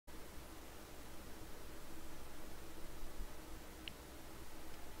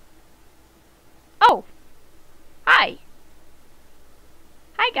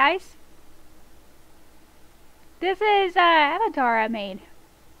Hi guys, this is Avatar I made.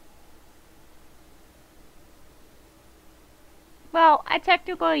 Well, I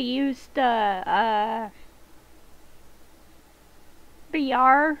technically used BR,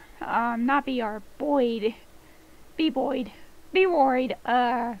 not BR, Boyd, B-Boyd, B-Royd,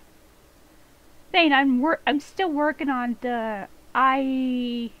 thing. I'm still working on the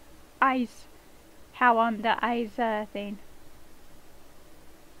eyes, how the eyes thing.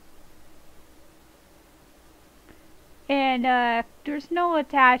 And there's no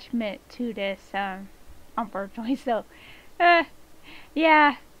attachment to this, unfortunately. So,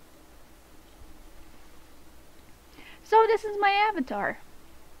 yeah. So this is my avatar.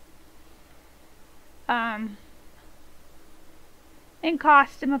 In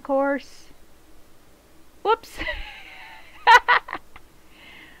costume, of course. Whoops.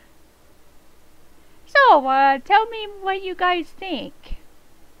 So, tell me what you guys think.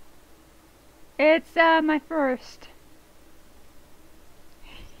 It's my first.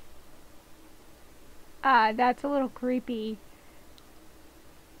 That's a little creepy.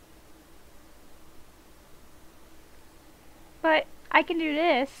 But I can do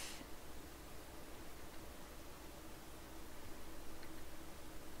this.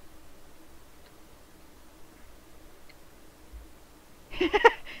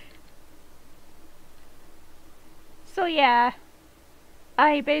 So yeah,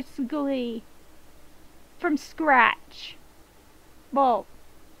 I basically, from scratch. Well,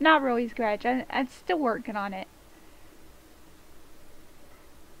 not really scratch. I'm still working on it.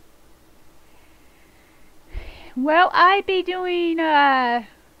 Well, I be doing the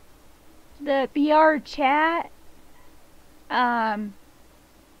VR chat.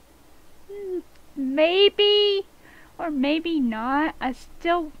 Maybe or maybe not. I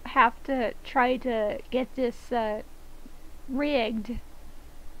still have to try to get this rigged.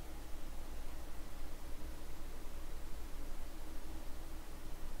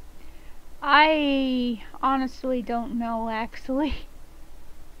 I honestly don't know, actually.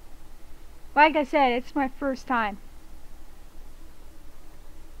 Like I said, it's my first time.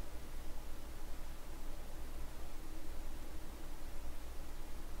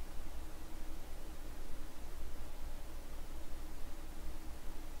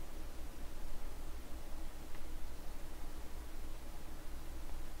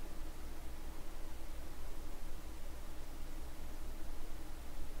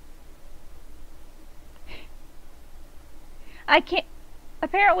 I can't,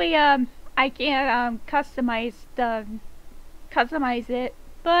 apparently, I can't, customize it,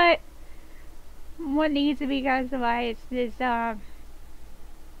 but what needs to be customized is,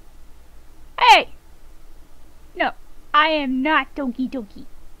 hey! No, I am not Doki Doki.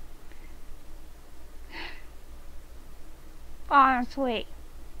 Honestly.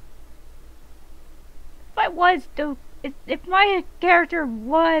 If my character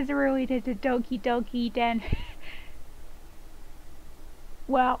was related to Doki Doki, then,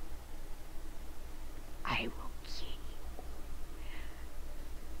 well, I will kill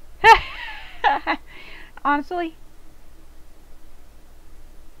you. Honestly,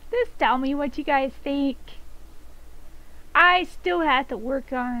 just tell me what you guys think. I still have to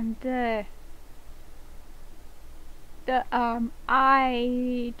work on the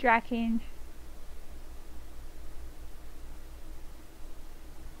eye tracking.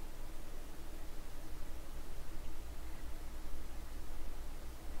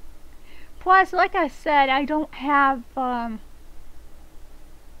 Plus, like I said, I don't have the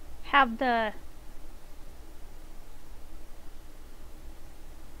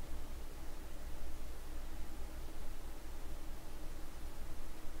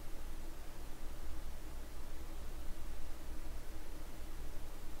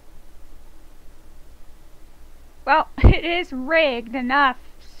well, it is rigged enough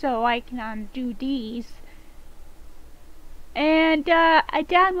so I can do these. And I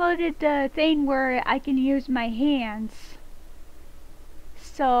downloaded the thing where I can use my hands.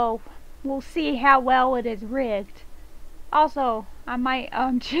 So we'll see how well it is rigged. Also, I might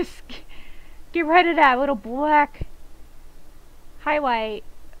just get rid of that little black highlight.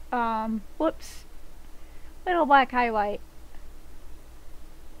 Whoops. Little black highlight.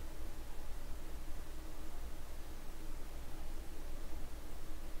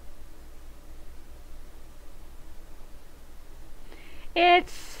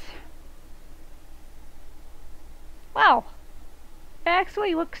 It's, well, it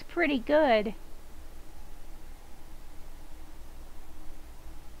actually looks pretty good.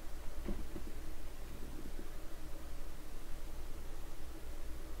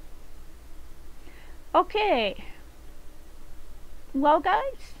 Okay. Well,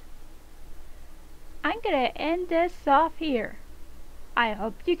 guys, I'm gonna end this off here. I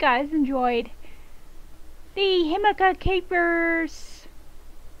hope you guys enjoyed the Himaka Capers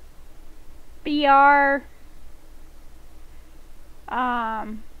BR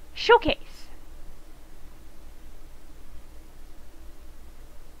showcase.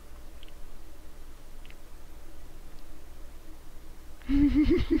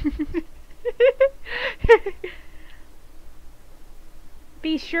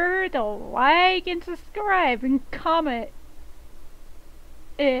 Be sure to like and subscribe and comment.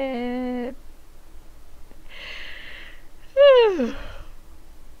 You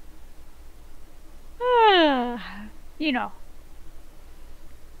know,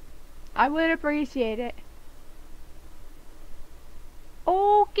 I would appreciate it.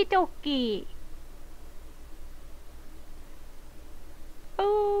 Okie dokie.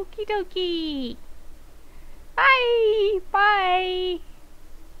 Okie dokie. Bye. Bye.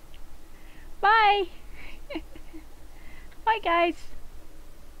 Bye. Bye, guys.